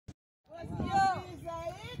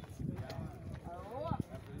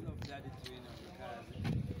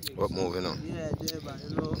What movie now? Yeah, J-Man,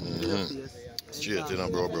 you know. Straight in a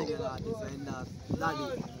bro. Daddy.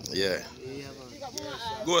 Yeah. Yeah,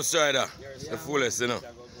 man. Ghost Rider. The fullest, you know.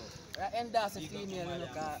 And that's a female, you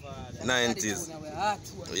look at. 90s.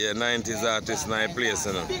 Yeah, 90s artist in a place,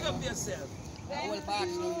 you know. Big up yourself. Whole party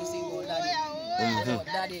now you sing about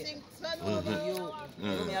daddy. Daddy.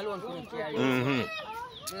 You me alone couldn't carry you.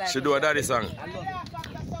 She do a daddy song. I love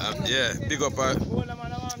it. Yeah, big up her.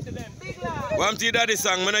 Want to daddy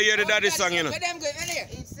song? I don't hear the daddy song, you know.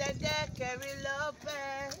 It's a dead Kerry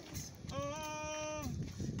Lopez.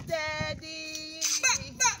 Daddy,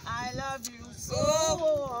 I love you so.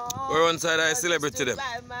 We're on side I celebrate them.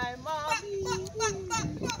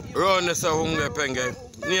 Round the Sahunga Penge.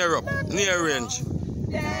 Near up, near range.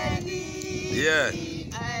 Daddy, yeah.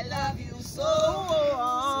 I love you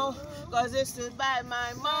so. Cause you stood by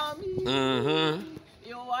my mommy.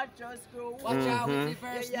 You watch us grow. Watch out with the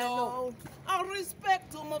first no. And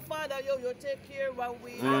respect to my father, you take care of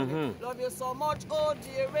we. Love you so much, oh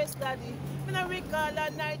dearest daddy. When I recall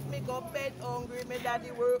that night, me go bed hungry, me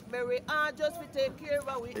daddy work very hard just to take care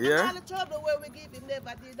of we. Yeah. And all the trouble where we give him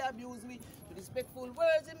never did abuse me. To respectful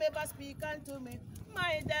words he never speak unto me.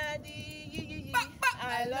 My daddy,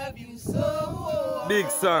 I love you so. Big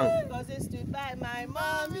song. Cause he stood by my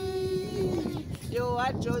mommy. You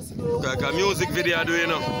are just grow. Like a music video do you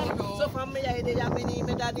know. So from me I mean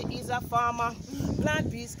my daddy is a farmer. Plant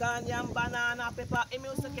peas, corn, yam, banana, pepper. He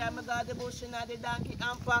used to carry me got the bush in the donkey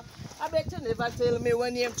hamper. I bet you never tell me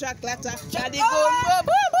when name chocolate. Daddy go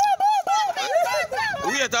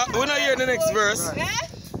wait, we're not hearing the next verse.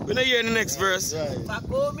 We're not hearing the next verse. Back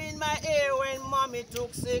home in my ear when mommy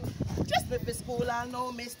took sick. Just me for school and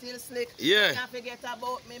now me still slick. Yeah. Can't forget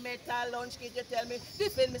about me metal lunch kid. You tell me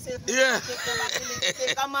defend myself. Yeah.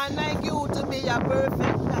 Take a man like you to be a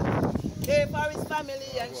perfect guy. Care for his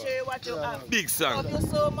family and share what you have. Big song. Love you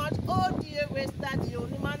so much, oh dearest daddy.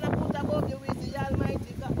 Only man I put above you is the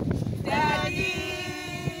Almighty God.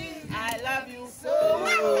 Daddy, I love you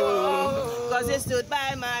so. Cause you stood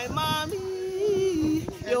by my mommy.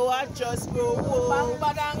 You are just grow.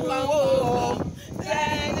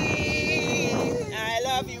 Daddy, I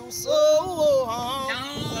love you so.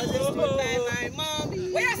 Cause you stood by my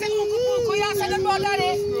mommy. Where you say uncle? Where you say the boy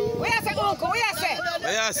daddy? Where you say uncle? Where you say?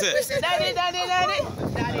 Where you say? Daddy.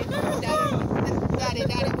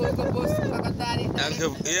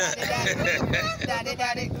 Yeah.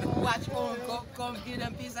 Daddy. Watch uncle. Come give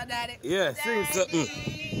them piece of daddy. Yeah, sing something.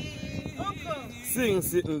 Sing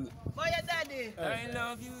something. For your daddy. I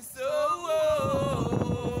love you so.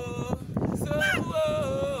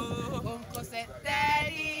 Uncle said,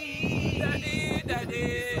 Daddy.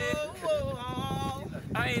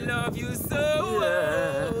 I love you so.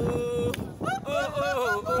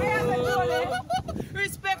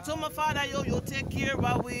 Respect to my father, you take care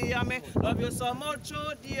of we. I mean, love you so much,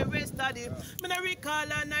 oh dearest daddy. Me I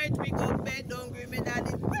recall a night we go bed hungry, me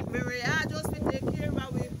daddy. Very hard just to take care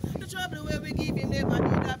of we. The trouble where we give him never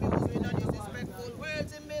did abuse. We no disrespectful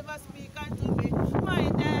words him never speak unto me. My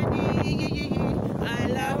daddy, I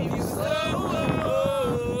love you so.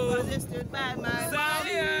 Cause you stood by my side.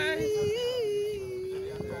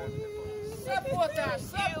 Supporters.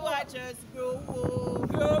 You watch us grow.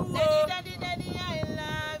 Daddy,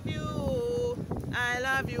 I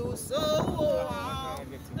love you so.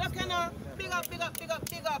 Look now, big up.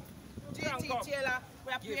 JT Taylor,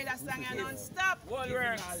 we are playing that song and non-stop. All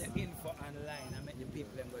the info online and make the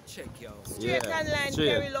people them go check you out. Straight online,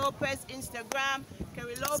 Kerry Lopez Instagram,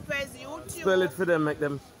 Kerry Lopez YouTube. Spell it for them, make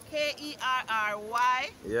them. Kerry.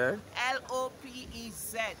 Yeah.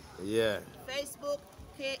 Lopez. Yeah. Facebook,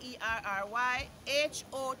 Kerry.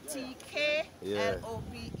 HOTK.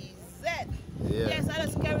 Lopez. Yeah. Yes, I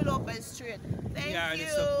just Kerry Lopez straight. Thank you.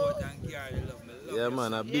 Support and Kerry love me. Yeah,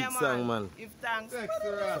 man, a big song, man. Give thanks.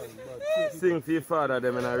 Sing for your father,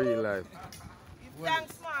 them in a real life. Give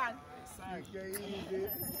thanks, man.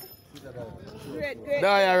 Great.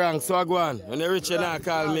 That rank, so I go on. When you're rich, you not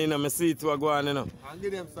call me, you know, I see it, I go on, you know. And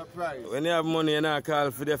give them surprise. When you have money, you not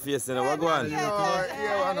call for their face, you know, I go on. You know,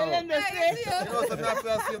 so I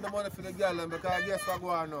feel save the money for the girl, because guess what go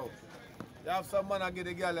on now? You have some man that get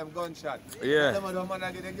the girl them gunshot. Yeah. Some man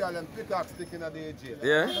that get the girl them pickaxe sticking at the jail.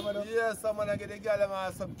 Yeah? Yeah, some man that get the girl them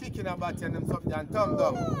some kicking about and them something and thumb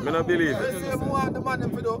down. I don't believe The it. same one the man them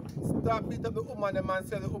for do start beat up the woman them and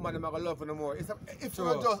say the woman them are gonna love her no more. If you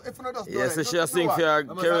not just do Yeah, it, so she sing for your,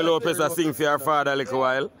 Kerry Lopez a sing for your father a little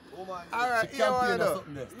while. Alright, here one though.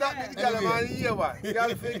 Stop the girl man here one. Girl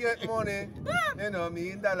forget money. You know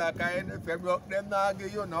me in dollar kind if you broke them now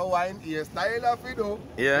give you no wine hairstyle of you do.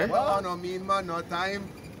 Yeah? What no mean man no time.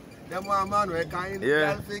 Them one man we kind.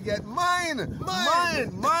 Yeah. Y'all forget mine.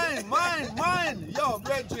 Yo,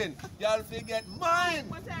 brethren, y'all forget mine.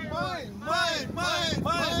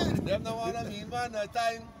 Them no wanna mean man no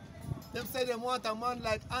time. Them say them want a man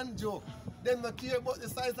like Anjo. Them not care about the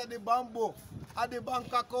size of the bamboo. At the bank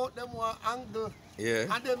account, them want angle. Yeah.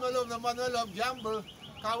 And them no love the man no love gamble.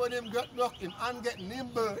 Cause when him get blocked, him hand get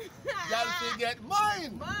nimble. Y'all forget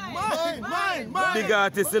mine. Big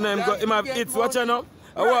artist, you know, him have hits, watch you know.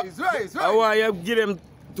 Right. I want you give them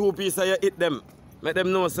 2 pieces and you hit them. Make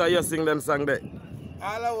them know so you sing them song there.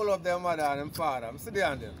 All of them mother and them father. I'm sitting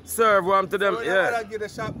on them. Serve one to them, So yeah. I give the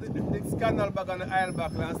shop the scandal bag and the aisle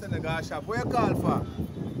back and send the guy shop. Where you call for?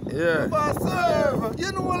 Yeah. But serve.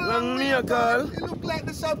 You know what Long me a call. You look like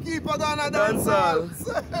the shopkeeper down a Dance dance hall. hall.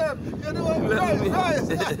 Serve. You know what? Right.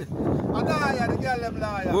 And now the girl them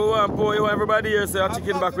liar. We want pour you want everybody here say a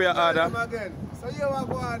chicken back with your order. Again. So you want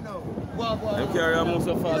to go on now? Them carry a move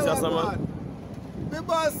so fast as a man. Me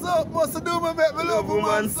boss soap must do me make me love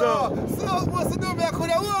woman so. Soap must do me I could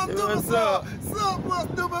have warmed to me so. Soap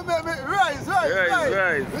must do me make me rise.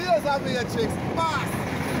 Rise. We just have me a chicks. Pass.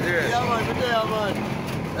 Yeah. Man.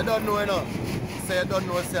 I don't know enough. Say I don't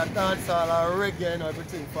know, say a dance all or reggae and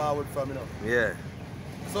everything forward from you know. Yeah.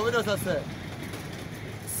 So we just say,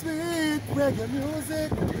 sweet reggae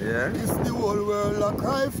music. Yeah. It's the whole world a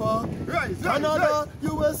cry for. Canada,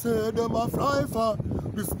 USA, them a fly for.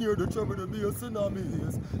 This near the trouble, the bass in my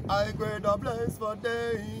ears. I grade a blaze for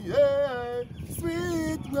day. Yeah.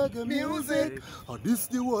 Sweet reggae music. And this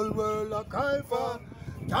the whole world a cry for.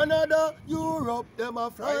 Canada, Europe, them a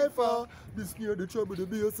fly for. This near the trouble, the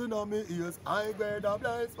bass in my ears. I grade a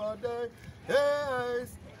blaze for day.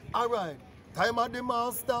 Yes. Alright. Time of the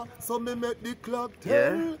master, so me make the clock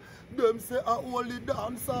tell. Yeah. Them say I only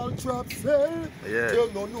dance all trap sell. Yeah. You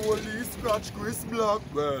don't only scratch Chris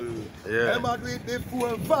Blackwell. Yeah. Them a do it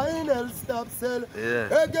before vinyl stop sell. Yeah.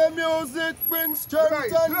 Reggae music brings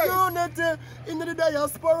strength and unity in the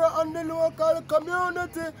diaspora and the local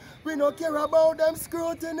community. We don't care about them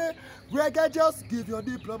scrutiny. Reggae just give you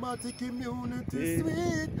diplomatic immunity.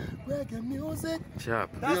 Sweet reggae music. Chop.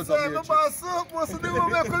 That's why my boss soap must do me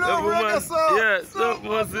make me love reggae so. Yeah, soap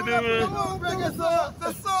must do me. Reggae so.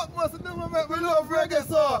 The soap must do me make me love reggae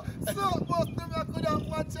so. Soap must do me I could have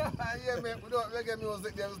watched it. Yeah, man, without reggae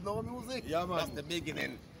music there is no music. Yeah, man. That's the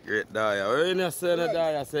beginning. Great Daya. Where you not saying that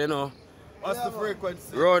Daya say no? What's the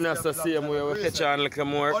frequency? Round us the same way, we catch on a little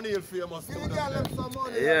more. Unreal famous. Give the girl them some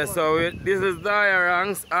money. Yeah, so this is Daya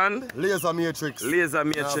Ranks and Laser Matrix. Laser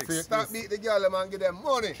Matrix. Stop beat the girl them and give them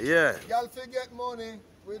money. Yeah. Y'all forget money.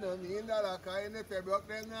 We don't mean that like I in the February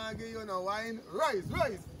them now give you no wine. Rise.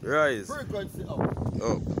 Rise. Frequency up.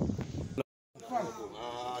 Oh.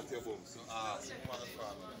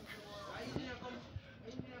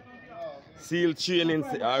 Seal training.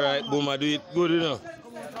 Alright, boom, I do it good enough.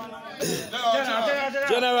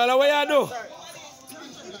 General, what you do?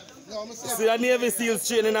 See the Navy SEALs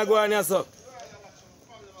training I go on here, so.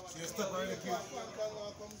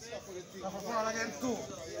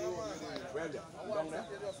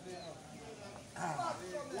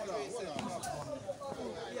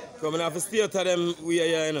 Coming off the state of them, we are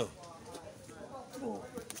here, you know.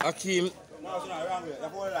 Akeem. No, it's not wrong way. You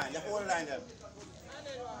have to hold the line then.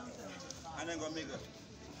 And then go make it.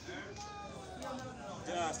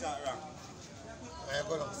 General start wrong.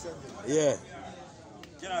 Yeah.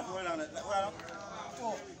 General, hold the line. Hold on. Go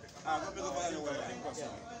make it for the hold the line.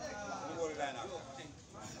 Hold the line now.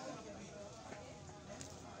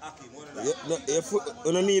 Akeem, hold the line.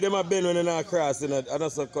 You don't need them a bend when you're not crossing it. I don't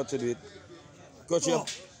say coach it. Coach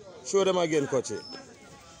it. Show them again, coach it.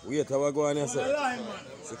 Wait, how I go on here, sir?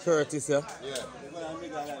 It's Curtis, yeah?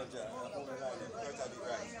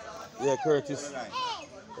 Yeah, Curtis.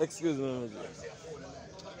 Excuse me.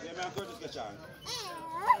 Yeah, man, Curtis get on.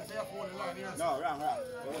 No, wrong.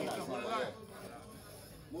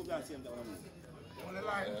 Move down, see him down. On the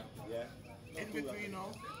line. Yeah. In between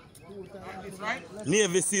now. It's right.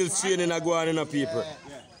 Navy SEALs training I go on in a people.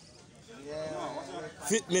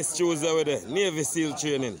 Fitness shoes over there. Navy SEAL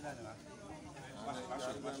training.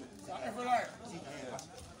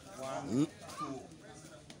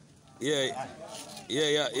 Yeah.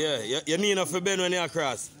 You need enough for bend when you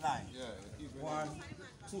cross. Line. 1,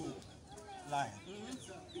 2, line.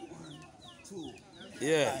 2.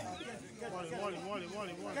 Yeah.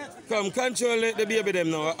 Come, control the baby them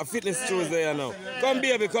now. A fitness shoes there now. Come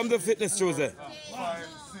baby, come to fitness shoes there. 5,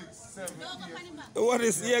 6, 7, 8. What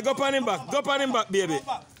is, yeah, go on him back, baby.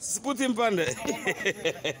 Put him on there.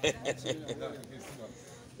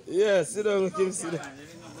 Yeah, sit down with him, sit down.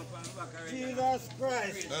 Jesus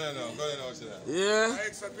Christ. No, go ahead now, sir. Yeah.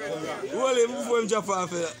 Hold him before him jump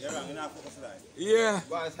off here. Yeah.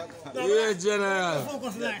 Yeah, General.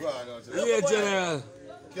 Yeah, General.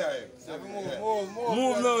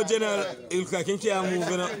 Move now, General. It look like him can't move,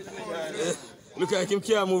 you know. Look like him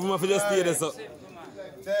can't move, him have to just stay there, so.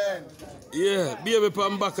 10. Yeah, baby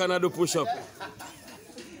pan back and I do push up.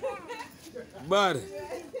 Bad.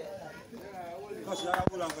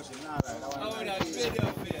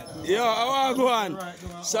 Yo, I want to go on.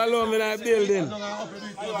 Shalom in that building.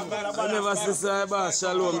 I never see my boss.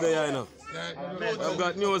 Shalom there, you know. I've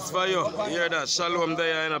got news for you. You hear that? Shalom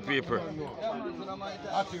there, you know, people.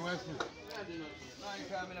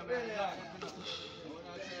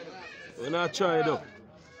 We're not trying though.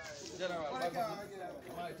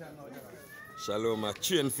 Shalom, I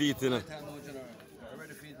train feet, you know.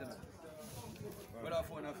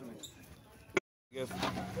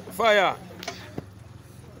 Fire!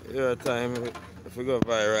 Your time if you go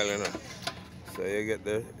viral, you know. So you get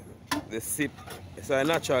the sip. It's a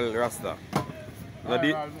natural rasta.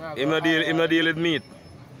 Him not deal with meat.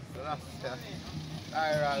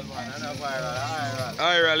 Viral, man. I'm not viral.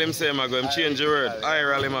 Viral him say him go. Him change the word.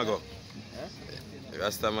 Viral him go.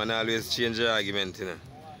 Rasta man always change the argument, you know.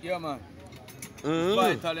 Yeah, man.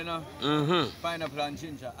 Mm-hmm. You know? Pineapple and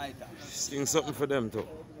ginger, ital. Sing something for them too.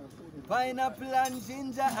 Pineapple and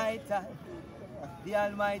ginger, ital. The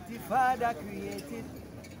Almighty Father created.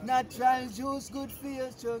 Natural juice, good for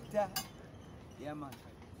your structure. Yeah, man.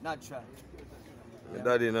 Natural. Your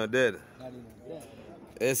daddy not dead. Daddy not dead.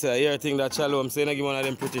 Yes, sir. You think that Shalom saying I give one of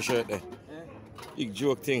them pretty shirt there? Big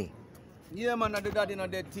joke thing. Yeah, man, the daddy not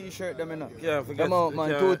dead t-shirt them, you know. Yeah, forget them out,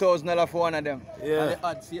 man. $2,000 for one of them. Yeah. And the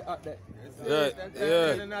ads, see out there. Yeah,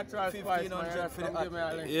 yeah.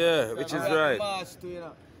 Yeah, which is right.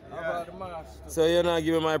 So you're not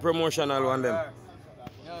giving my promotional one them?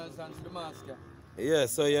 Yeah,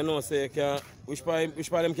 so you know, so you can, which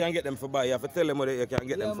part them can get them for buy? You have to tell them what you can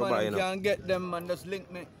get them for buy, you know. Yeah, man, you can get them, man. Just link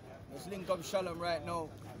me. Just link up Shalom right now.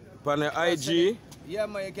 On the IG? Yeah,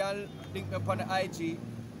 man, you can link me upon the IG.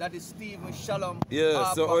 That is Stephen Shalom.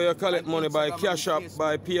 Yeah, so how you collect money by Cash App,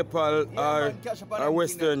 by PayPal, or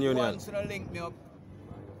Western Union? Once you link me up,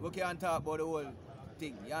 we can talk about the whole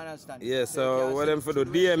thing. You understand? Yeah, so what them for do?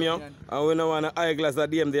 DM you, and we don't want an eyeglass that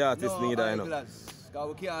DM the artist neither, you know. Because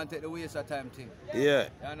we can't take the waste of time thing. Yeah.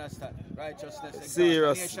 You understand? Righteousness,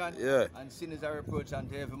 serious. Yeah. And sin is a reproach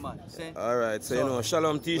unto every man. See? Alright, so you know,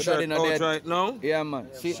 Shalom t-shirt out right now. Yeah, man.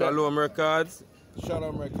 See Shalom Records.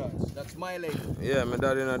 Shalom Records. That's my lady. Yeah, my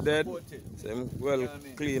daddy not dead. So I'm well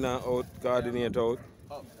clean and out, coordinate out.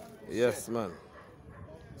 Yes, man.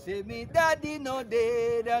 Say me daddy no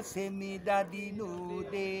dead, say me daddy no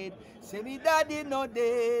dead. Say me daddy no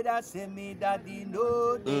dead, say me daddy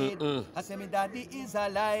no dead. I say me daddy is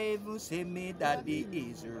alive, say me daddy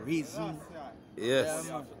is risen.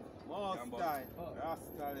 Yes.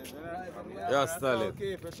 Rasta live.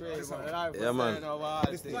 Yeah, man.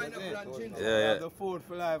 Yeah. The food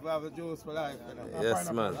for life, we have the juice for life.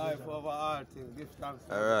 Yes, man. Life over all things. Give thanks.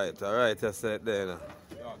 Alright, you said there now.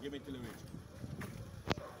 Give me till the week.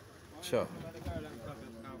 Sure.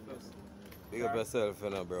 Big up yourself, you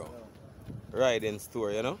know, bro. Riding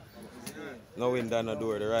store, you know? No window, no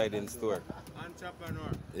door, the riding store.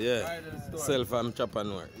 Entrepreneur. Yeah.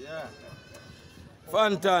 Self-entrepreneur. Yeah.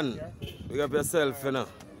 Fantan, big up yourself, you know.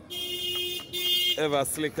 Ever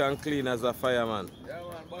slick and clean as a fireman. Yeah,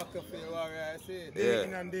 man, Blackka for the warrior, I see it. Yeah. Day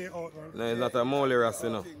in and day out, man. No, it's not a molly ras, you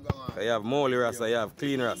know. You have molly ras and you have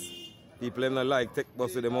clean ras. People them not like take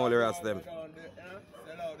bus with the molly ras them.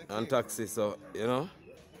 And taxi, so, you know.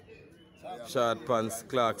 Short pants,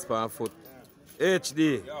 Clarks, pan foot.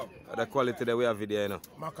 HD, the quality that we have video, you know.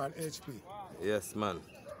 Mac and HP. Yes, man.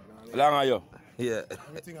 Long are you? Yeah.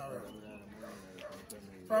 Everything alright.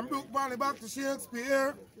 From Brook Valley back to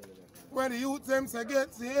Shakespeare, when the youth them say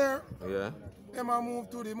gets here, Yeah. them a move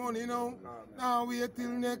to the money now. Now wait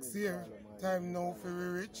till next year. Time now for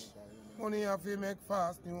we rich. Money have to make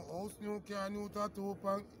fast. New house, new car, new tattoo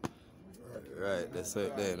punk. Right, that's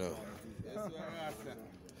it there, you know.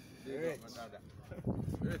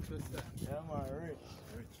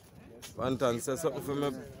 Fantan, say something for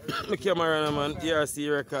me. My camera, man. E.R.C.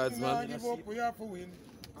 Records, man. Give up, we have to win.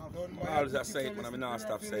 I always say it, man. I'm not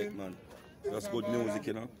stop saying it, man. Just good music,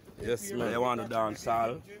 you know. Yes, man. You want the dance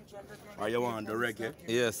hall, or you want the reggae.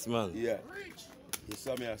 Yes, man. Yeah. You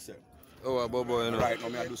saw me, I said. Oh, Bobo, you know. Right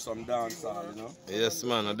now, I do some dance hall, you know. Yes,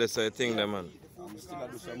 man. That's the thing, there, man.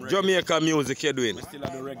 Jamaica music you're doing? We still do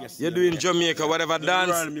reggae scene. You're doing Jamaica, whatever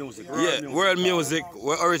dance? World music. World music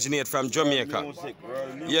will originate from Jamaica. World music.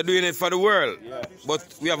 You're doing it for the world. Yeah.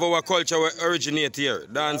 But we have our culture will originate here,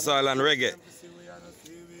 dancehall and reggae.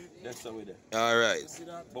 That's how we do. All right.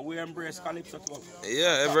 But we embrace calypso too.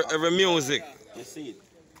 Yeah, every music. You see it.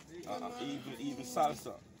 Even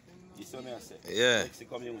salsa. You see what I say? Yeah.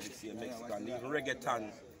 Mexican music, see Mexican. Even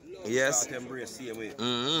reggaeton. Yes. Start embrace same way.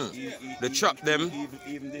 The chop them.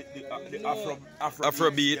 Even the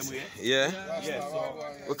Afro beat. Yeah. Yeah, so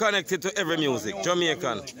we connected to every music.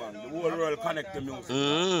 Jamaican. the whole world connect to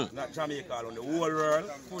music. Not Jamaica alone. The whole world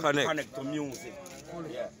connect to music.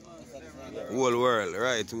 Yeah. Whole world,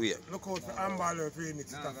 right here. Look out for Amber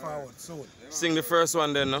remix to forward soon. Sing the first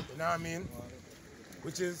one then, no? You know what I mean?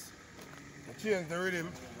 Which is change the rhythm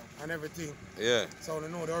and everything. Yeah. So they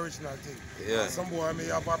know the original thing. Yeah. Some boy may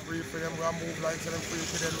have a free for them, go move like to them free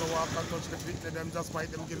for them, go walk and touch the feet to them, just fight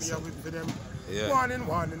them, give me a whip for them. Yeah.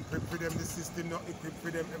 Warning, prep for them, the system not equipped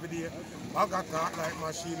for them every day. I got talk like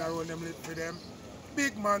machine around them lip for them.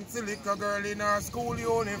 Big man, silica girl in her school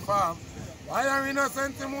uniform. Why are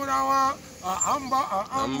innocent to moon amber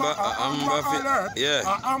alert. Yeah.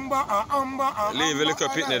 Amber. Leave a little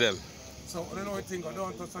pitney them. So I don't know what thing, I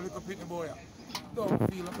don't touch a little pitney boy. Don't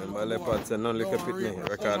feel like Remember Leopards and non little pitney,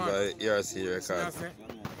 record by E.R.C. record.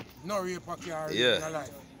 No rape a car Yeah. in your life.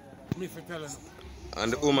 Me for telling you.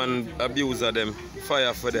 And the woman abuser them,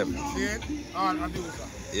 fire for them. See it? All abuser.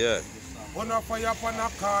 Yeah. One of fire upon a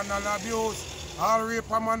carnal abuse. All rape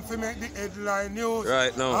a man to make the headline news.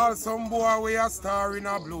 Right now. All some boy we a star in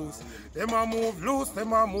a blues. Them a move loose,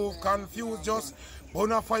 them a move confused. Just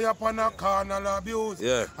burn a fire upon a carnal abuse.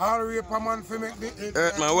 Yeah. All rape a man to make the headline.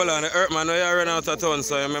 Earthman, hold on, the Earthman, now you run out of town,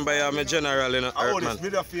 so I remember you have my general in Earthman.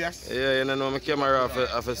 Yeah, you know my camera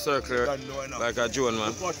off a circle like a drone, man.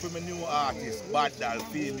 Look out for my new artist, Bad Doll,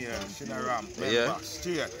 female, Shinaram. Yeah.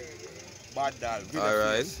 Straight. Bad Doll.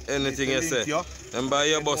 Alright, anything you say. Remember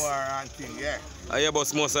your boss. Yeah. I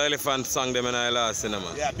boss most elephant song them in the last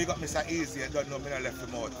cinema. Yeah, big up Mr. Easy, I don't know me I left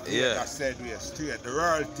him out. Yeah. I said we are straight. The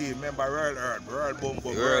Royal team, remember Royal Earth, Royal Boom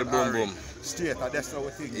Boom. Royal Boom Boom. Straight, that's our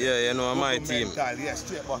thing. Yeah, you know my team. Yeah,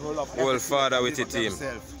 straight, but roll up. Whole father with the team.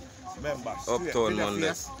 Remember, Uptown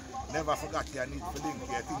Mondays. Never forget you need to link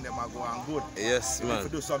your thing, them are going good. Yes, man. If you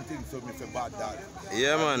do something for me for Bad Doll.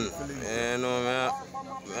 Yeah, man. You know, man.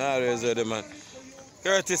 I always heard the man.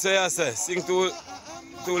 Curtis, what you say? Sing two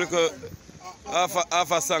little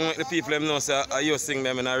half a song make the people them know say you sing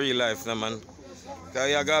them in a real life, no, man. Because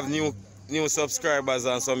you have new subscribers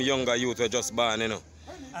and some younger youth who just born, you know.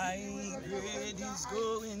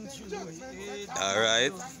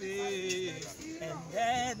 Alright. And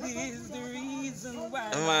that is the reason why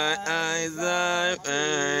my eyes are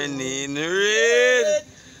burning red.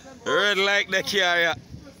 Red like the carrier.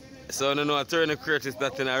 So I know I turn the Curtis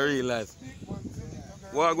that in a real life.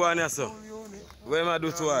 What go on here, so? What am I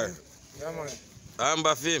do to her? Yeah, man. I'm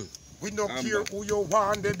back him. We don't care who you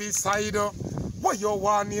want to beside her. What you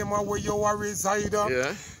want name or where you are reside.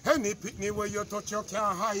 Yeah. Any pitney where you touch you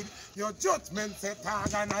can't hide. Your judgment set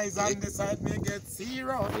organize and decide me get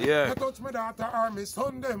zero. Yeah. You touch my daughter or my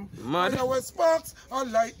son them. Mad. You wear sparks or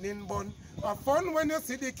lightning bun. A fun when you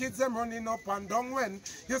see the kids them running up and down when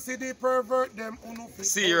you see the pervert them.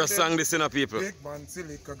 See your song this in a people. Big man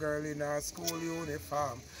silica girl in a school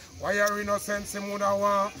uniform. Why are innocent him would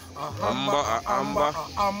want amber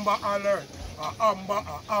alert. Amber.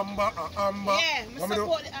 Yeah, I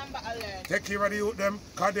support the Amber Alert. Take care of the youth them,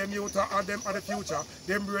 cause them youth are them are the future.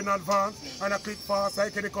 Them brain advance and a click fast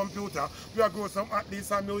like the computer. We are grow some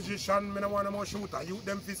athletes and musician, me no want no more shooter. Youth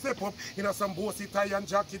them fi step up in some bossy tie and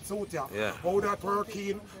jacket suit ya. Yeah. How that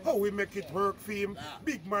working, how we make it work for him.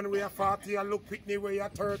 Big man we are 40 and look pitney we are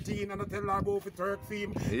 13 and I tell her about the third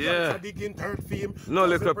theme. Yeah. Digging third theme. No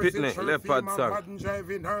little pitney, leopard song. Modern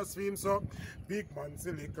driving her stream so big man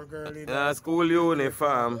silica girl in School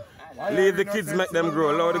uniform. Leave the kids make them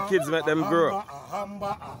grow. Allow the kids make them grow.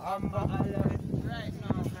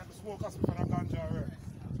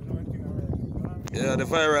 Yeah, the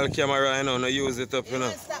viral camera, you know, no use it up, you know.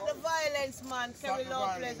 Stop the violence, man, Kerry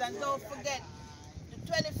Lopez, and don't forget the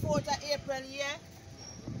 24th of April, yeah?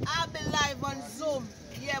 I'll be live on Zoom,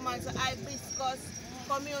 yeah, man, so hibiscus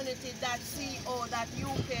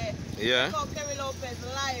community.co.uk. Yeah. So Kerry Lopez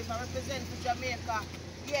live, I represent for Jamaica.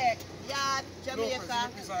 Yeah, Yard, Jamaica,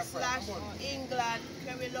 / England,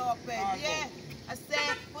 Kerry Lopez, yeah. I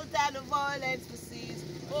said, put down the violence for cease.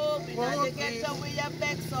 Oh, we now you get up with your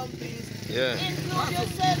back some peace. Yeah. Include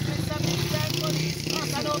yourself in some Eastern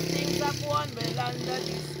police. I know things are going well under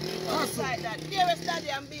this. Like that. Dearest Daddy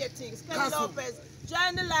and Beer things. Kerry Lopez,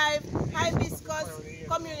 Join the live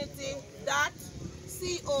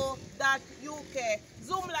hibiscuscommunity.co.uk.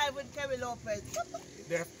 Zoom live with Kerry Lopez.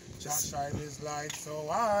 Just shine his light so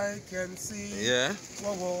I can see. Yeah.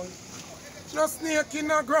 Whoa, whoa. No snake in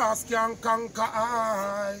the grass can conquer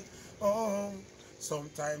I. Oh,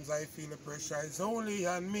 sometimes I feel the pressure is only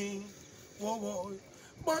on me. Whoa, whoa.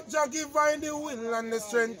 But Jah give I the will and the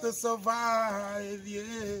strength to survive,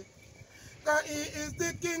 yeah. That he is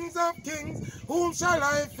the kings of kings, whom shall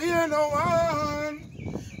I fear no one?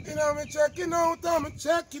 You know me checking out, I'm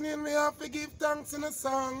checking in, me have to give thanks in a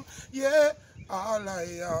song, yeah. All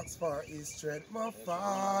I ask for is strength, my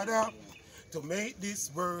Father, to make this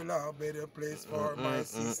world a better place for my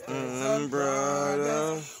sisters and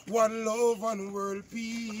brothers. One love, one world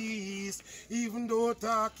peace, even though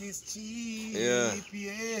talk is cheap, yeah.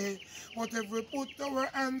 Whatever we put our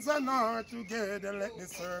hands and heart together, let the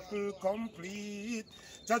circle complete.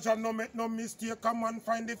 Judge no make no mistake, come and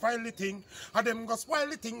find the filey thing. And them go spoil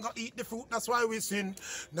the thing, go eat the fruit, that's why we sin.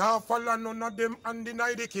 Now follow none of them and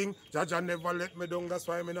deny the king. Judge never let me down, that's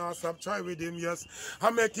why me not stop try with him, yes.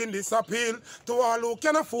 I'm making this appeal to all who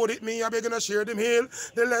can afford it, me I begin to share them heal.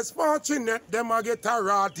 The less fortunate, them I get a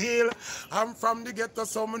raw deal. I'm from the ghetto,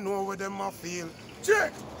 so me know where them I feel.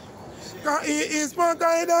 Check! Cause he is my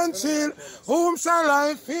guide and shield. Whom shall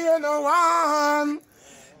I fear? No one.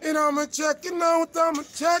 You know, I'm checking out, I'm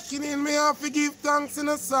checking in. Me have to give thanks in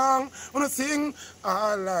a song. When I sing,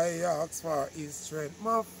 all I ask for is strength,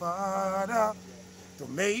 my Father, to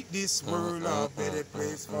make this world a better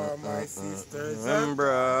place for my sisters and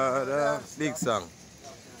brothers. Big song.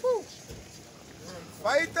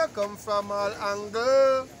 Fighter come from all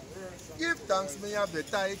angles. Give thanks, me have the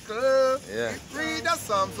title. Yeah. Read the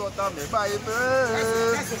Psalms out of my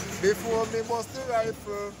Bible. Before me bust the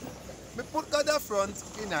rifle. Me put God the front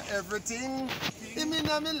in everything. Him in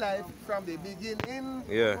my life from the beginning.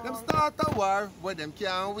 Yeah. Them start a war where them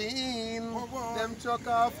can't win. Them chuck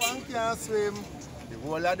off and can't swim. The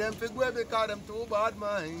whole of them figure because them too bad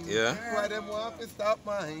mind. Yeah. Why them want to stop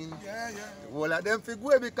mine? The whole of them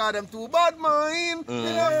figure because them too bad mind.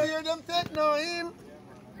 They don't fear them take nine.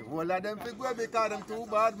 The whole of them figure because them too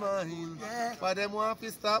bad mind. Why them want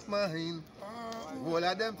to stop mine? The whole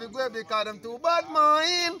of them figure because them too bad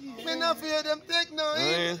mind. Me not fear them take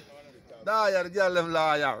nine. Liar, girl, them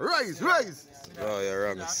liar. Rise, rise. Lawyer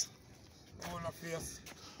Rams.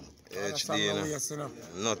 HD, you know.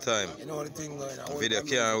 No time. You know the thing going on. Video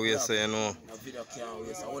can't wait, so you know. Video can't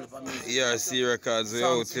wait. E.R.C. records way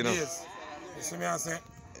out, you know. You see me I say?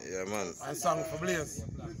 Yeah, man. I sang for Blaze.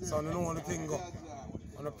 So you know the thing go.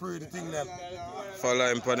 And I pray the thing that. Follow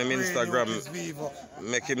him on him Instagram.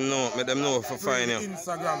 Make him know, make them know for find you.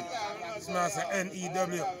 Instagram. So I say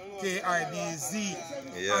NEWKIDZ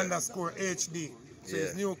 _HD. So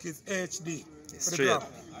it's New Kidz HD. Straight. You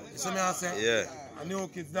see me I say? Yeah. A New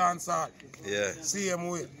Kidz dancehall. Yeah. Same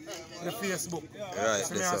way. The Facebook. Right,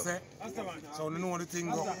 see me I say? So you know the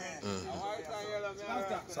thing go.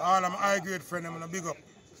 So all of my high grade friends, I'm gonna big up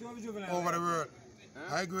over the world.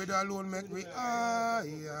 High grade alone make me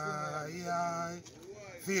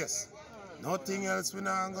face. Nothing else we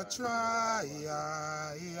not gonna try.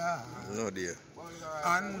 No dear.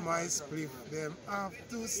 And my spliff them have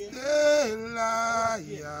to stay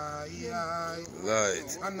light.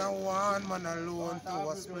 And I one man alone to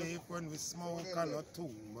a spliff when we smoke and not too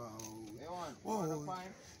much. Oh.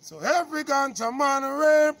 So every ganja man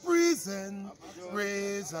represent,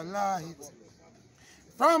 raise a light.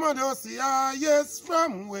 From a dusty eye, yes,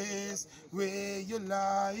 from ways where you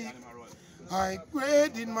like. High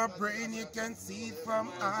grade in my brain, you can see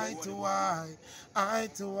from eye to eye, eye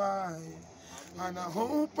to eye. And I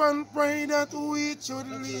hope and pray that we should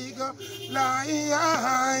legalize.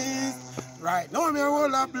 Right now, me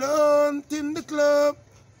roll a blunt in the club.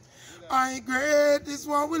 High grade is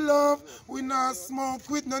what we love. We not smoke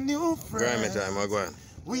with no new friends. Grimy time, I go on.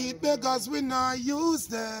 We beggars, we not use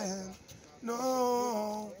them.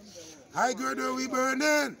 No. High grade where we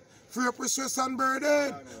burning. Free precious and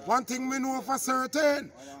burden. One thing me know for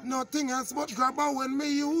certain. Nothing else but grabber when me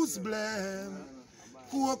use blame.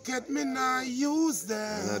 Pocket me not use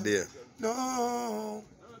them. No dear. No.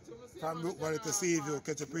 From Brook Valley to see you,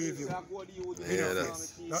 catch a preview. Yeah,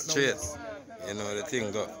 that's straight. You know the thing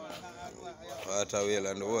go. Waterwheel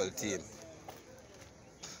and the whole team.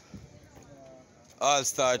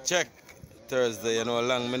 All-Star check. Thursday, you know,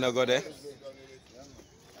 long me no go there.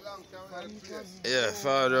 Yeah,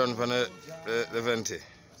 far run from the 20.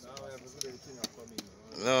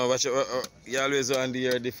 No, but you always want to do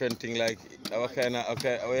your different thing, like, what kind of,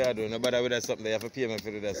 okay, what you doing? Nobody with that something, you have to pay me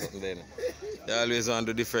for do that something then. You always want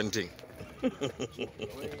to do different thing.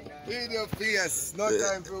 Video face, no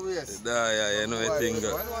time to waste. Yeah, you know the thing. I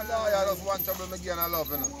just want trouble again and love,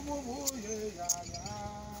 you know.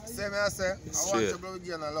 Same as I say, I want trouble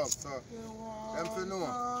again and love, so them to know.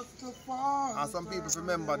 And some people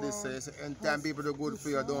remember this, say, anytime people do good for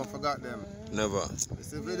you, don't forget them. Never.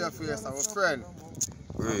 It's a video face, our friend.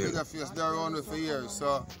 Really? Video face, they're around with for years,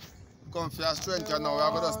 so come for your strength, you know.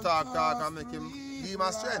 We're going to talk and make him give him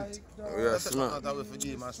a strength. Yes, man. Not that we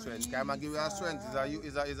give him a strength. Can I give you a strength?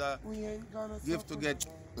 Is a gift to get.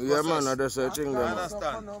 Yeah, man, that's the thing. I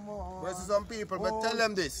understand. But some people, but tell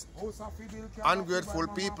them this. Ungrateful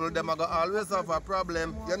people, them are gonna always have a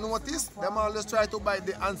problem. You notice? Them always try to buy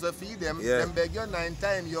the answer, feed them. Yeah. Them beg you 9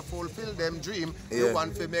 times, you fulfill them dream. You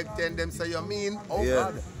want to make 10, them say you mean. Oh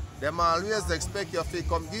God. Them always expect you to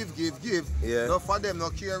come give. Yeah. No for them,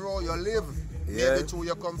 no care how you live. Maybe too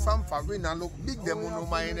you come from foreign and look big, them who no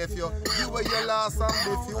mind if you give away your last and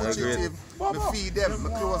be fugitive. Me feed them, me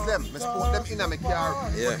clothe them, me support them in my car.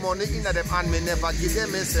 Put money in them and me never give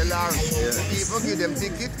them a seller. Me even give them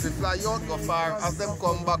tickets to fly out go far. As them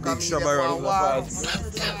come back and meet them on war.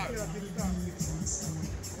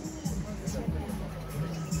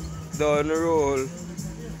 Down the roll.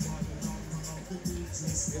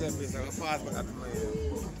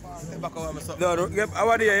 No, I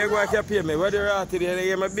want to hear you go to pay me. Whether you're today,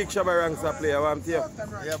 you have a big Shabba ranks to play. I want to hear.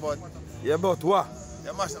 Yeah, but what?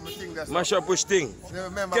 You mash up my thing. Mash up which thing?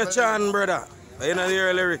 Catch on, brother. You know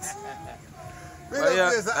the lyrics. I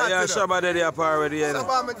Shabba there up already.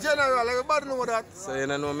 Shabba, I'm general. Everybody know that. So you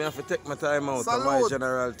know me have to take my time out of my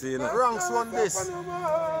general team. Ranks won this.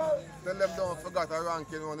 Tell them don't forget a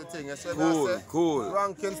ranking on the thing. Cool.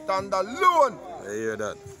 Ranking stand alone. I hear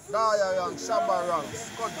that. Daya ranks, Shabba ranks,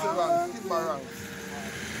 Kidz ranks, Timber ranks.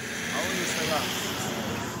 I only say ranks.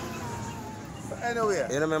 So anyway.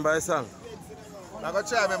 You remember the song? I'm going to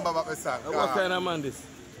try to remember about the song. What kind of man this?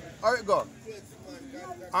 How it go?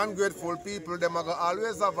 Ungrateful people, them are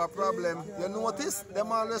always have a problem. You notice?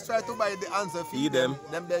 Them always try to buy the answer, feed them.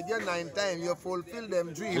 Them beg you 9 times, you fulfill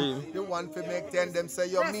them dream. You want to make 10, them say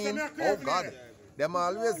you mean. Oh God. Them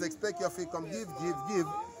always expect you to come give.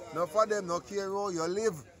 No for them, no care how you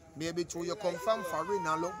live. Maybe through you come from foreign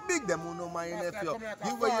and look big, them who no mind if you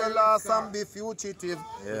give away your last and be fugitive.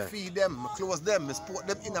 Feed them, close them, support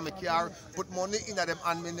them in my car, put money in them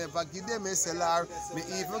and me never give them a seller. Me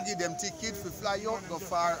even give them tickets to fly out go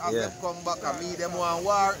far and them come back and meet them one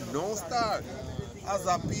war. No star. As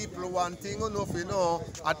a people, one thing enough you know,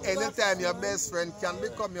 at any time your best friend can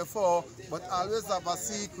become your foe, but always have a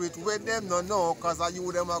secret with them no know, cause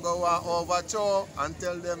you them are go and overthrow and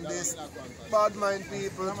tell them this. Bad mind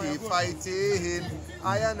people keep fighting,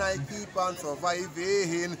 I and I keep on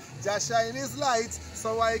surviving. Just shine his light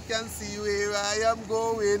so I can see where I am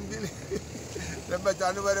going. They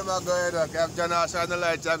better know where them are going. Okay, if John shine the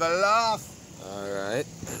light, you're gonna laugh. Alright.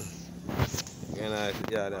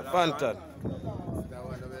 Yeah, the Fantan.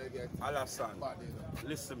 Alasan,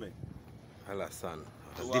 listen to me. Alasan.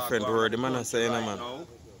 Different word, the man is saying, man.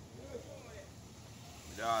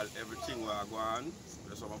 Everything we are going,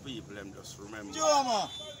 there's some people them just remember.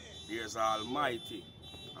 There's Almighty,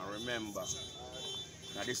 and remember.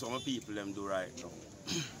 Now this is what people them do right now.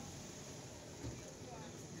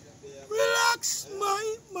 Relax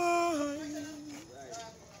my mind.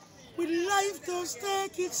 With life, just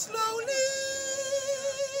take it slowly.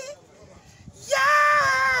 Yeah!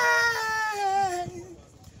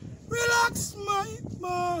 Relax my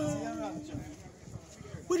mind.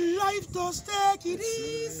 With life, just take it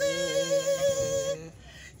easy.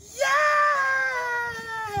 Yeah!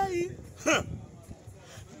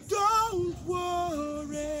 Don't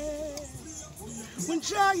worry. When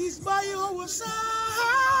Jah is by our side.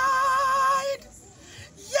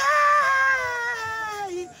 Yeah!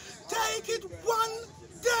 Take it one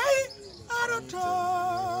day at a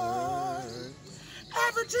time.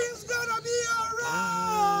 Everything's gonna be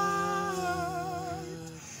alright.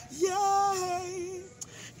 Yeah.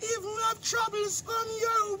 Even if troubles come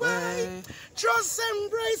your way, just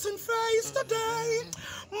embrace and face the day.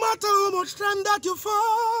 Matter how much time that you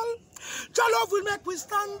fall, your love will make we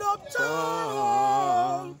stand up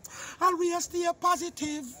tall. And we stay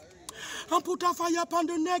positive and put a fire upon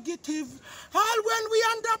the negative. All when we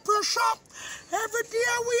under pressure, every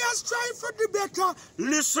day we are strive for the better.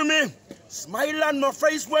 Listen me, smile on my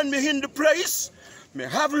face when me in the place. Me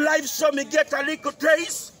have life so me get a little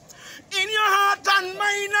taste. In your heart and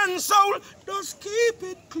mind and soul, just keep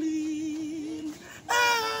it clean.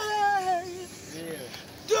 Hey,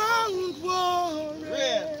 don't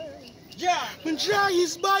worry. When Jah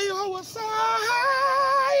is by our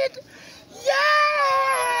side,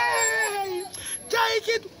 yeah, take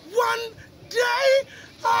it one day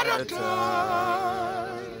of the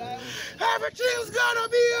climb. Everything's gonna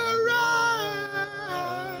be alright.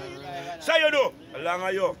 Say you do. How long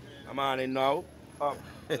are you? I'm on it now. How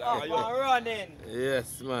long are you? Running.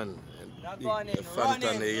 Yes, man. Not going in, Fantan,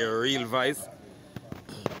 running. you hear real voice.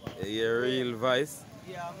 You hear real voice.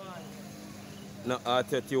 Yeah, man. No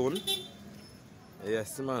auto-tune.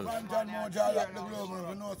 Yes, man. Fantan Mojah like the globe.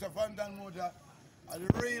 You know, so Fantan Mojah. And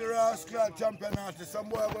the real rascal champion artist. Some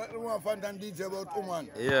boy want Fantan DJ about woman.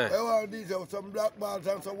 Yeah. They want DJ with some black balls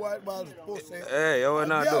and some white balls pussy. Hey, you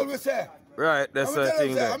wanna the do? always say. Right, that's the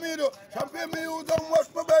thing there. I mean, champion me use and wash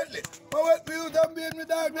my Bentley. My wet me use and beat me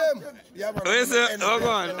dog them. Yeah, man. Where's it? Hold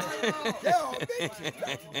on. Yeah, bitch.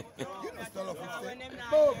 You know, still up with it.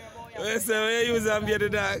 Where's it? Where you use and beat the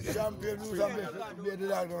dog? Champion use and beat the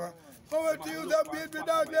dog, man. My wet use and beat me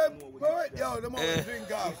dog them. My wet, yo, the more we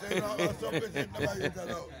drink off. So, you know, some bitch never use it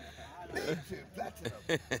out.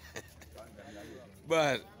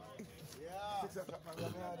 But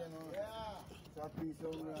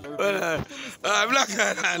Blackka.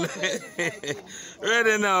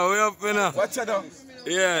 Ready now, we up now. What's your name?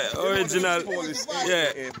 Yeah, original.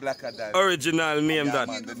 Yeah, Blackka. original name that.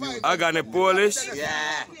 I got a Polish.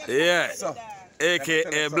 Yeah. Yeah. So,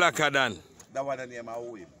 AKA Blackka. that was the name I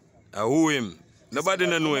owe him. I who him? Nobody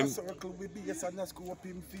know him.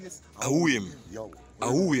 I who him? Yo. I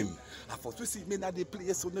who him? I thought we see me in the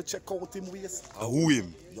place, so no check out him waist. I who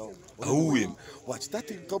him? Yo. I who him? Watch that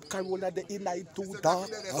thing top Carola the night too dark.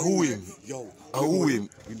 I who him? Yo. I who him?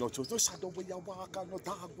 We not just no shadow where you walk and no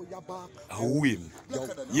dog where you bark. I who him? Yo.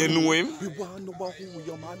 You know him? We want to know who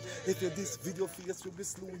you man. If you this video face will be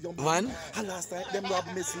slow your Man? And last night them rob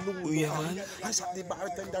Miss Lou. Yeah, man. I shot the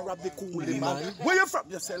bartender, rob the coolie Yeah, man. man. Where you from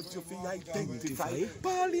yourself you feel identify.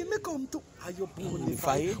 Pauline me come to are you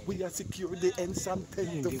bonify? We are secure the ends and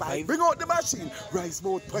 10 to 5. Bring out the machine. Rise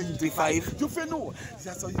about 25. You feel know.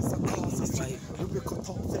 That's how you say cross the street. You be cut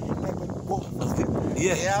off the head and walk.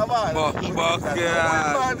 Yeah,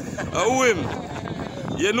 man. Who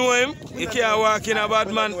him? You know him? You can't walk in a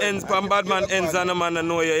bad man ends, and bad man ends, and a man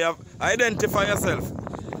know you. You have identify yourself.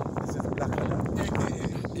 This is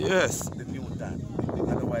Blackka. Yes. The new dad.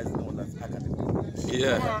 Otherwise known as Academy.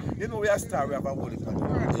 Yeah. You know we are star, we have a whole heap of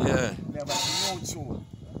Yeah. we have a new tune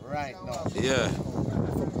right now. Yeah.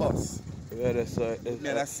 From us. Yeah, that's right. Me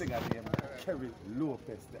and a singer named Kerry,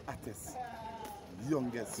 Lopez, the artist,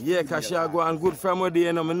 youngest. Yeah, because she go on good from where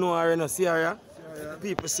you know, I know her, you know, see her, yeah?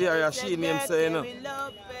 People see her, yeah, she name say, you know.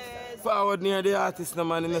 Forward near the artist, no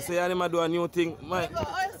man, you know, so you never do a new thing. Mind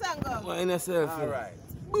yourself. All right.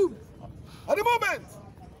 Boom. At the moment,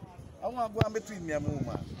 I want to go on between me and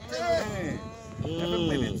woman. Hey. Every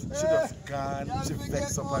minute, she just gone, she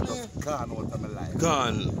vex up and just gone out of my life.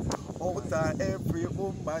 Gone. Out of every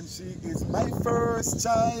woman, she is my first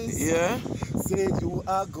choice. Yeah? Say you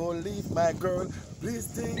are gonna leave my girl, please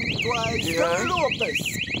think twice. Yeah. Lopez.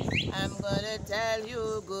 I'm gonna tell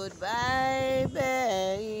you goodbye,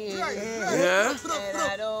 babe. Yeah? And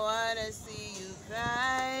I don't wanna see you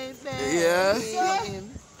cry, babe. Yeah?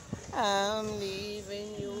 I'm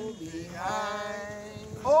leaving you behind.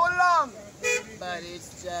 How long? But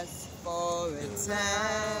it's just for a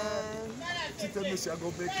time. She tell me she a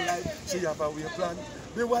go make life, she have a way plan.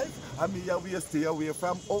 The wife, and me a way stay away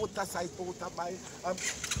from outer sight, outer mind.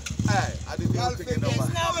 Hey, I didn't even think it over.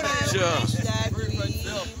 Sure. That we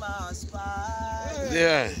must part.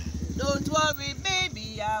 Yeah. Don't worry,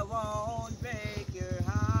 baby, I won't break your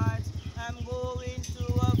heart. I'm going to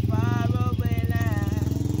a faraway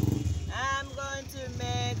land. I'm going to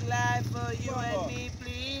make life for you and me,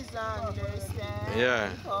 please understand. Yeah.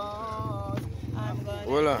 I'm going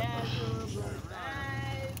Voila. to tell you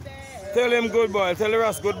goodbye, baby. Tell him goodbye, tell the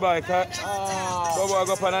rest goodbye, cat. Go back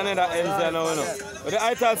up on another end there now, you know. But the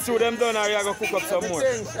items through them done, or you go cook up some more.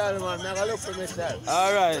 Everything, Shell, man. I go look for Michelle.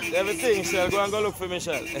 All right, everything, Shell. Go and go look for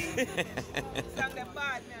Michelle.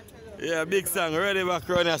 Yeah, big song. Ready back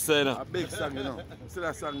around here, so, you know. A big song, you know. See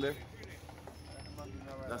that song there?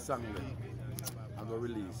 That song there. I'm going to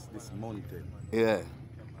release this mountain. Yeah.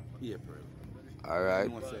 April. All right. You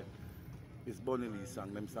know what I'm saying? It's Bonnie Lee's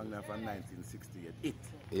song. Them song there from 1968. It.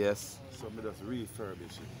 Yes. So me just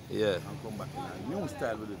refurbish it. Yeah. And come back in a new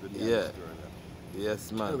style with it. Yeah.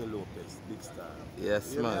 Yes, man. Kerry Lopez, big star.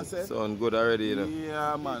 Yes, You man. say? Sound good already, you know.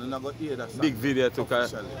 Yeah, man. And I got hear that song. Big video took a...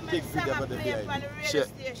 Officially. Big video got the behind. on the radio Sure.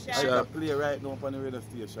 station. I can play right now on the radio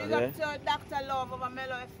station. Big up to Dr. Love over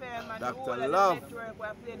Mellow FM and Dr. the whole of the Love. network where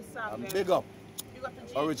I play the song. And there. big up. Big up to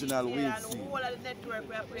GT Original there Weed and the Scene. whole of the network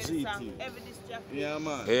where I play the GT. song. Every disc jockey. Yeah,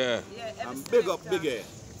 man. Yeah. Yeah, every And big up station. Big A.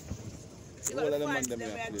 You got the fans them where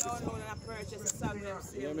download and purchase a song them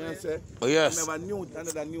same. You know what I say? Oh, yes. Remember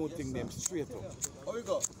another new thing them straight up. How we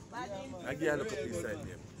go? I get a look at this side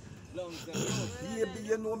them. Yeah,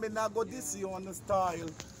 you know me now go this year on the style.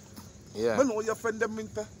 Yeah. I know your friend them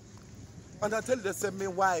winter. And I tell you, they say me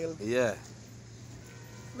wild. Yeah.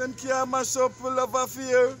 Them can't mash up full of a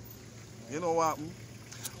fear. You know what?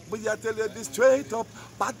 But I tell you this straight up.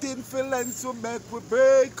 Bad influence will make we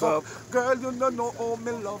break up. Girl, you don't know how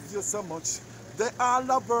me love you so much. They all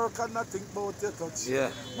a work and I think about your touch. Yeah.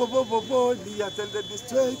 Boy, me I tell you this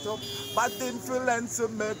straight up. Bad influence will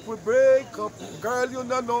make we break up. Girl, you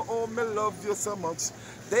don't know how me love you so much.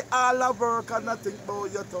 They all a work and I think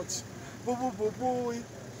about your touch. Boy.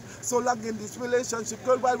 So long in this relationship,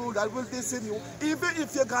 girl, why would I will diss you? Even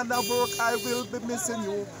if you're gonna work, I will be missing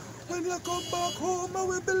you. When you come back home, I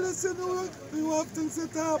will be listening to you. You have things to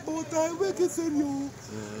talk about, I will kissing you.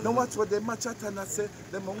 Now watch what they match at and I say,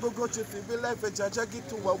 them go go to feel life and judge get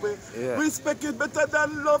to away. Yeah. Respect is better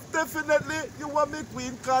than love, definitely. You want me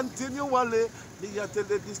queen continually. Me I tell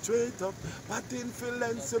you this straight up. But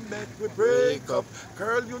influence make we break up.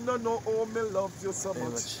 Girl, you don't know how me love you so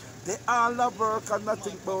much. They all have work and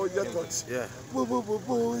nothing about your touch. Yeah.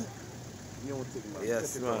 Boy. New thing, man.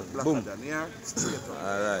 Yes, man. Blackka Boom. than here. Straight up.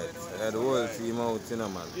 Alright. I had the whole team out, you know,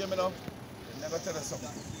 man. Hear me now? Never tell us something.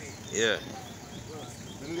 Yeah.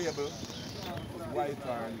 The label, White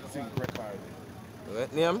Horn Zinc Record.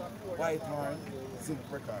 What name? White Horn Zinc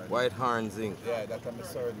Record. White Horn Zinc. Yeah, that's my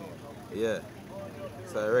surname. Yeah.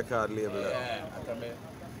 It's a record label. Yeah,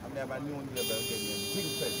 I never knew the label again.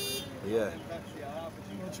 Zinc Pen. Yeah.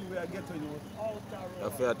 You know where I get to you. I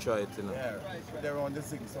feel try it, you know. Yeah, they're on the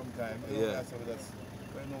zinc sometime. You know, Yeah. that's how that's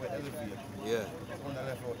when we elevate. Yeah. On the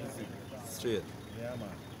left out the zinc. Straight. Yeah,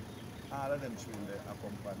 man. All of them tune they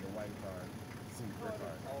accompany the White Horn Zinc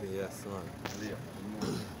Record. Yes, man. Yeah.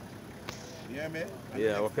 You hear me?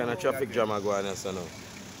 Yeah, what kind of traffic jam are going on, so now?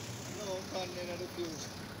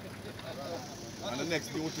 And the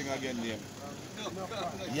next new thing again,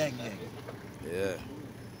 Yang. Yeah.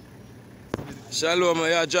 Shalom,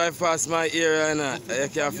 you drive past my area, and you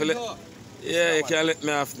can't feel it. Yeah, you can't let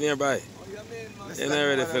me off nearby. You're not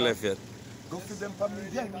ready for left yet. Go to them for me,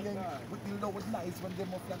 Yang. With the low nights when they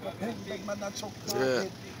move like a pen, like man and chuck Yeah.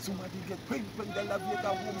 Somebody get quick when they love you, the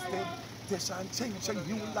homestead. They shall change and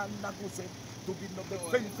new land, I go say. To be no big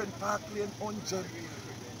friend, Park Lane 100.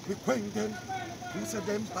 We quaint them, who say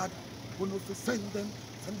them bad, who know to send them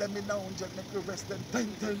in a 100, make the rest them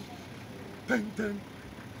 10.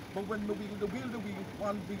 But when the wheel,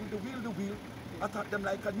 one wheel, the wheel, attack them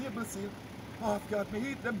like a naval seal. Half guard me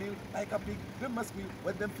hit them bill like a pig, they must wheel,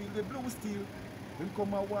 when them feel the blue steel. When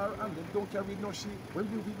come a war and them don't carry no shield. When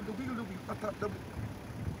we wheel, the wheel, attack them.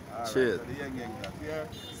 Cheers. So the Yang that here.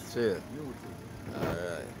 Cheers. New thing.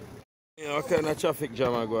 Alright. You know, what kind of traffic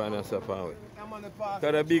jam are going on, sir, Power? I'm on the path.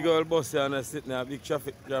 Got a big old bus here and I sit there, a big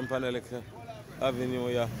traffic jam on the avenue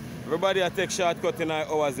here. Everybody I take shortcut in our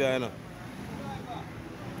hours here, you know.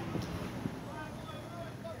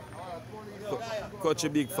 Cut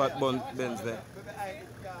your big fat Benz there.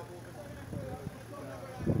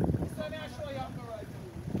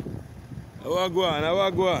 How go on?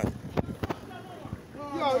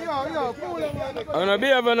 Yo, cool man. I'm gonna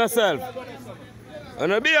behave on yourself.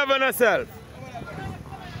 Behave on yourself.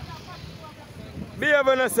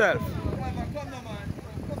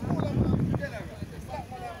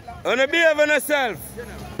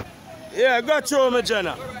 Yeah, got you, my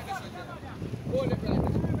Jenna.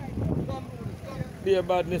 Be a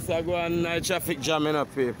badness, I go on traffic jamming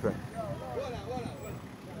up people.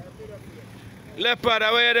 Leopard,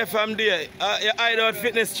 where are they from there? Your hideout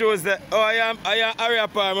fitness shows that. Oh, I am area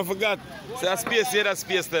park, I forgot. So that space here, that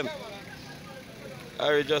space them.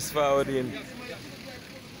 Harry just forward in.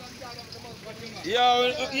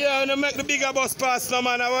 Yeah, you make the bigger bus pass no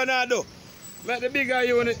man, I wanna do. Make the bigger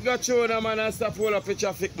unit go through no man and stop hold up the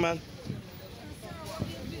traffic man.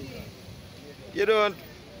 You don't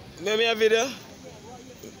make me a video?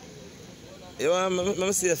 You want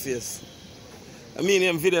me see your face? I mean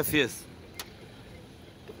him video face.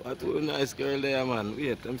 What a nice girl there man.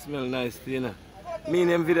 Wait, I'm smelling nice too, you know. Me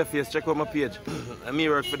name video face, check out my page. I me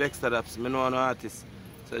work for Dexter Daps, I know an artist.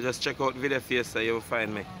 So just check out video face so you will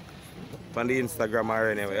find me. On the Instagram or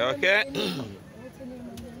anyway, okay?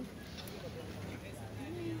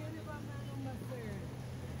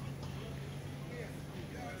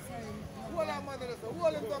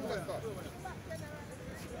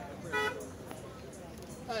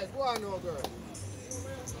 Hey, go on now, girl.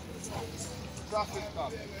 Traffic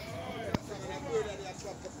cop.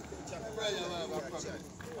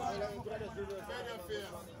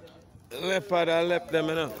 Leopard, I left them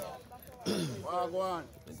enough.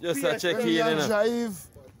 Just a check in, you know. Drive,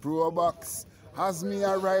 Pro Box. As me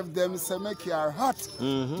arrive, them say me car hot.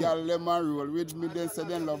 Girl, them a roll with me, then say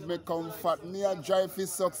them love me comfort. Me a drive for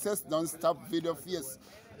success, don't stop video face.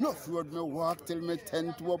 No road me walk till me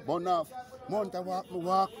 10 to a bun off. Mount a walk me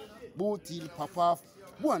walk, boot heel pop off.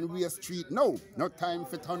 One way street, no time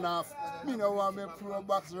for turn off. Me no want me Pro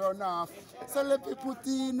Box run off. So let me put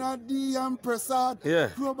in a D and press hard. Yeah.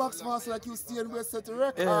 Pro Box fast like you stay and we set a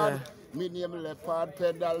record. Yeah. Me name Leopard,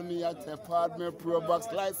 pedal me a tepard, me Pro Box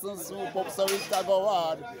license swoop up so it a go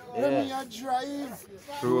hard. Let me a drive.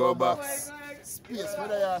 Pro Box. Space, where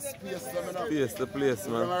they are space, let me know. Space the place,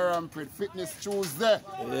 man. Rampant Fitness Tuesday.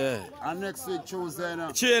 Yeah. And next week Tuesday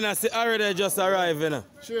now. Trainer see already just arrived, you know.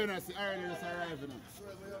 Trainer see already just arrived now.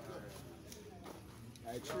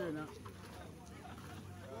 I trainer.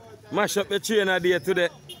 Mash up the trainer day today.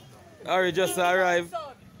 Already just arrived.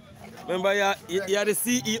 Remember, you're the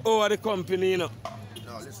CEO of the company, you know.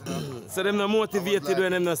 No, listen. So them not motivated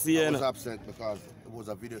when them not see you, I you was know. upset because it was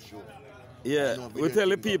a video show. Yeah, we tell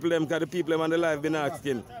the people them, because the people them on the live been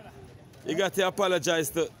asking. You got to apologize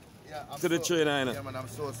to the trainer, you know. Yeah, man, I'm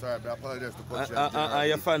so sorry, but I apologize to Coach. And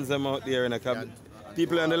your fans them out there, you know.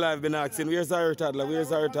 People on the live been asking, where's our toddler?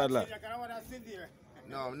 Where's our toddler?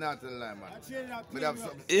 No, I'm not in line, man. But I'm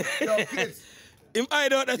so... Yeah. Yo, kids. Him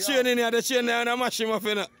hide out the training here, the training and mash him up,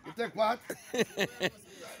 you know. You take what?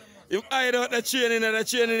 Him hide out the training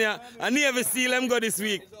here. I never see them go this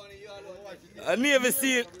week. I never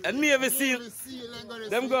see.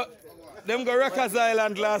 Them go Rockers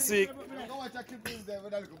Island last week.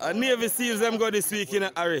 I never see them go this week in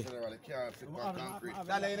a hurry.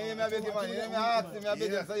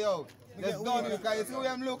 Let's go, because you see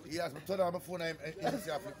where I'm look. Yes, but turn on my phone and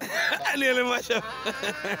I nearly mash up.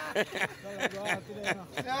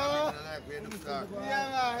 Yeah,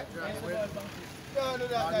 man. Don't do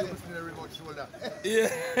that. Yeah.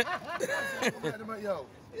 Yo.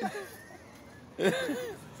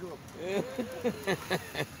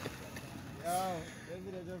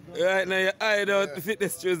 Right now, you hide out the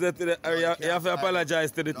Fitness Tuesday today. You have to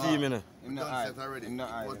apologize to the team, you know. I'm not set already. It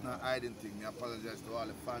was not hiding thing. I apologize to all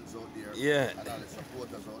the fans out there. Yeah. And all the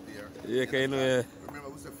supporters out there. Yeah, can you know, yeah. Remember,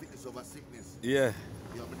 we said fitness over sickness. Yeah.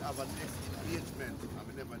 You know, I have a next engagement. I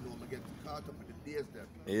never know I get caught up in the days there.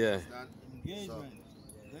 Yeah. Engagement.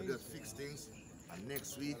 So, I just fix things. And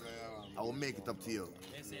next week, I will make it up to you.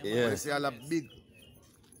 Yeah. But you see all the big...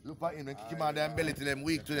 Look at him and kick him out their belly till them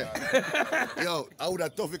weak today. Yo, I would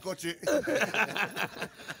have tough coach it.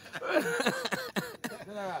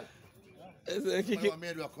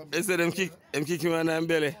 They said them kick him on their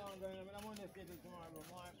belly.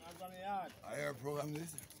 I hear a program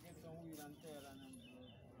this.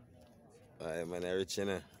 Alright, man, I rich, you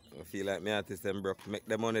know. I feel like my artist them broke. Make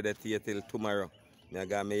the money that here till tomorrow. I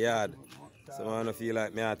got my yard. So I don't feel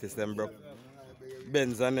like my artist them broke.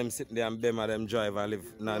 Benz and them sitting there and Bema them drive and live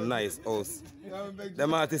in a nice house.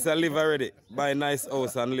 Them artists are live already, buy a nice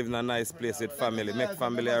house and live in a nice place with family, make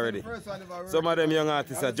family already. Some of them young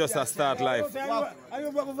artists are just a start life.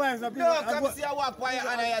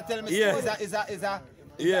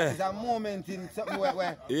 Yeah. It's a moment in something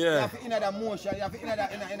where you have to inner the motion, you have to inner the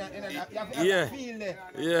feel there.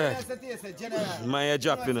 Yeah. General. My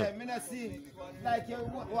job, you know. I see like you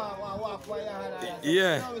walk for your hand.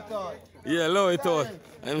 Yeah. Yeah, low it out.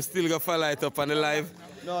 I'm still gonna follow it up on the live.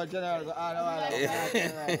 No, General, go all the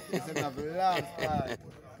way. It's enough last time.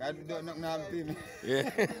 I don't know nothing. Yeah.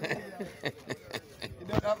 You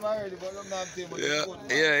don't have married, but don't have nothing. Yeah.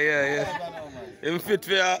 I'm fit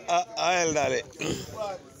for a elderly.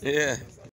 Yeah.